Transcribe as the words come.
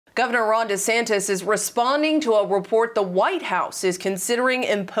Governor Ron DeSantis is responding to a report the White House is considering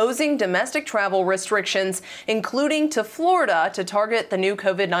imposing domestic travel restrictions, including to Florida, to target the new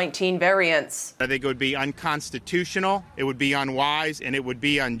COVID-19 variants. I think it would be unconstitutional, it would be unwise, and it would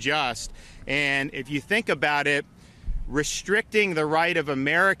be unjust. And if you think about it, restricting the right of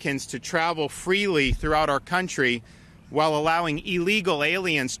Americans to travel freely throughout our country while allowing illegal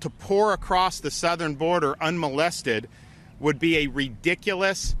aliens to pour across the southern border unmolested would be a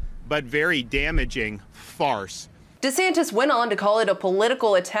ridiculous but very damaging farce. DeSantis went on to call it a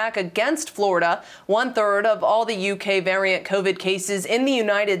political attack against Florida. 1/3 of all the UK variant COVID cases in the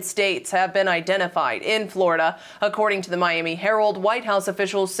United States have been identified in Florida. According to the Miami Herald, White House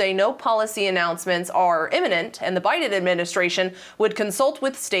officials say no policy announcements are imminent, and the Biden administration would consult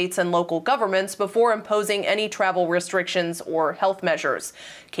with states and local governments before imposing any travel restrictions or health measures.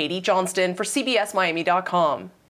 Katie Johnston for CBSMiami.com.